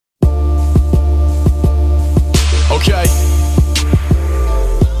Okay.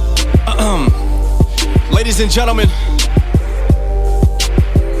 Ladies and gentlemen,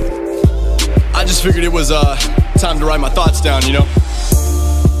 I just figured it was time to write my thoughts down, you know?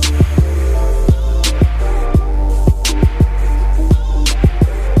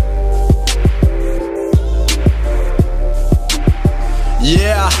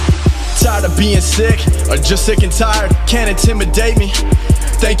 Yeah, tired of being sick, or just sick and tired, can't intimidate me.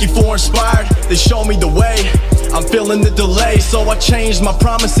 Thank you for inspired, they show me the way. I'm feeling the delay, so I changed my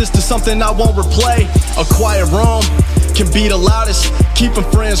promises to something I won't replay. A quiet room can be the loudest, keeping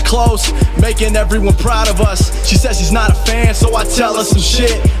friends close, making everyone proud of us. She says she's not a fan, so I tell her some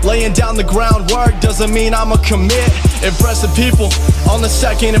shit. Laying down the groundwork doesn't mean I'ma commit. Impressive people on the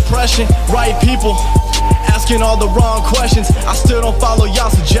second impression, right people asking all the wrong questions. I still don't follow y'all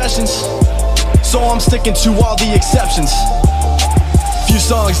suggestions, so I'm sticking to all the exceptions. Few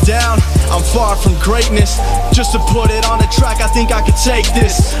songs down, I'm far from greatness. Just to put it on the track, I think I could take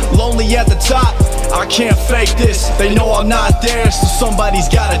this. Lonely at the top, I can't fake this. They know I'm not there, so somebody's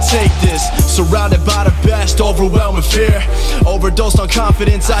gotta take this. Surrounded by the best, overwhelming fear. Overdosed on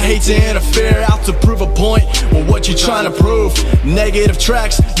confidence, I hate to interfere. Out to prove a point, well what you trying to prove? Negative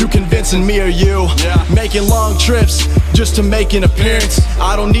tracks, you convincing me or you? Making long trips, just to make an appearance.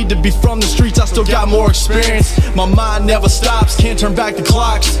 I don't need to be from the streets, I still got more experience. My mind never stops, can't turn back the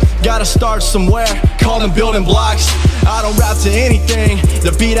clocks. Gotta start somewhere, call them building blocks. I don't rap to anything,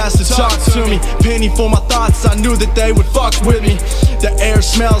 the beat has to talk to me. Penny for my thoughts, I knew that they would fuck with me. The air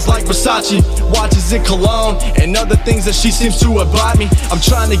smells like Versace, watches in cologne, and other things that she seems to have bought me. I'm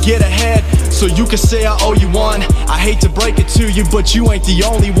trying to get ahead, so you can say I owe you one. I hate to break it to you, but you ain't the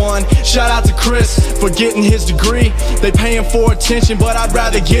only one. Shout out to Chris for getting his degree. They paying for attention, but I'd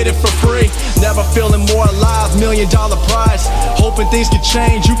rather get it for free. Never feeling more alive, $1 million prize. Hoping things could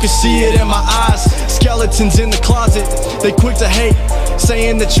change, you can see it in my eyes. Skeletons in the closet, they quick to hate,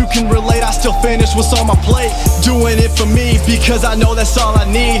 saying that you can relate. I still finish what's on my plate, doing it for me because I know that's all I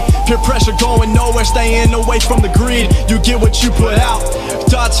need. Peer pressure going nowhere, staying away from the greed. You get what you put out,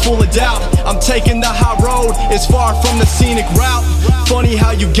 thoughts full of doubt. I'm taking the high road, it's far from the scenic route. Funny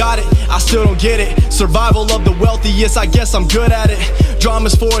how you got it, I still don't get it. Survival of the wealthiest, I guess I'm good at it.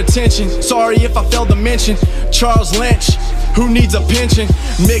 Dramas for attention, sorry if I failed to mention Charles Lynch, who needs a pension?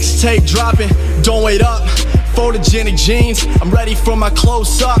 Mixtape dropping, don't wait up. Photogenic jeans, I'm ready for my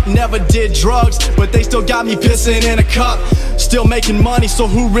close-up. Never did drugs, but they still got me pissing in a cup. Still making money, so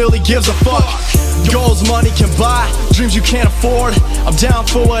who really gives a fuck? Goals money can buy, dreams you can't afford. I'm down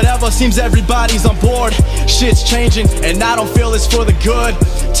for whatever, seems everybody's on board. Shit's changing, and I don't feel it's for the good.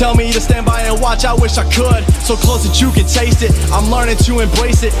 Tell me to stand by and watch, I wish I could. So close that you can taste it, I'm learning to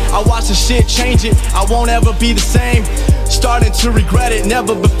embrace it. I watch the shit change it, I won't ever be the same. Starting to regret it,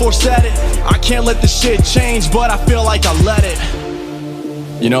 never before said it. I can't let the shit change, but I feel like I let it.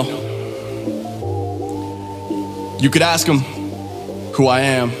 You know, you could ask them who I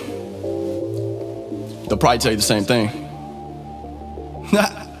am, they'll probably tell you the same thing.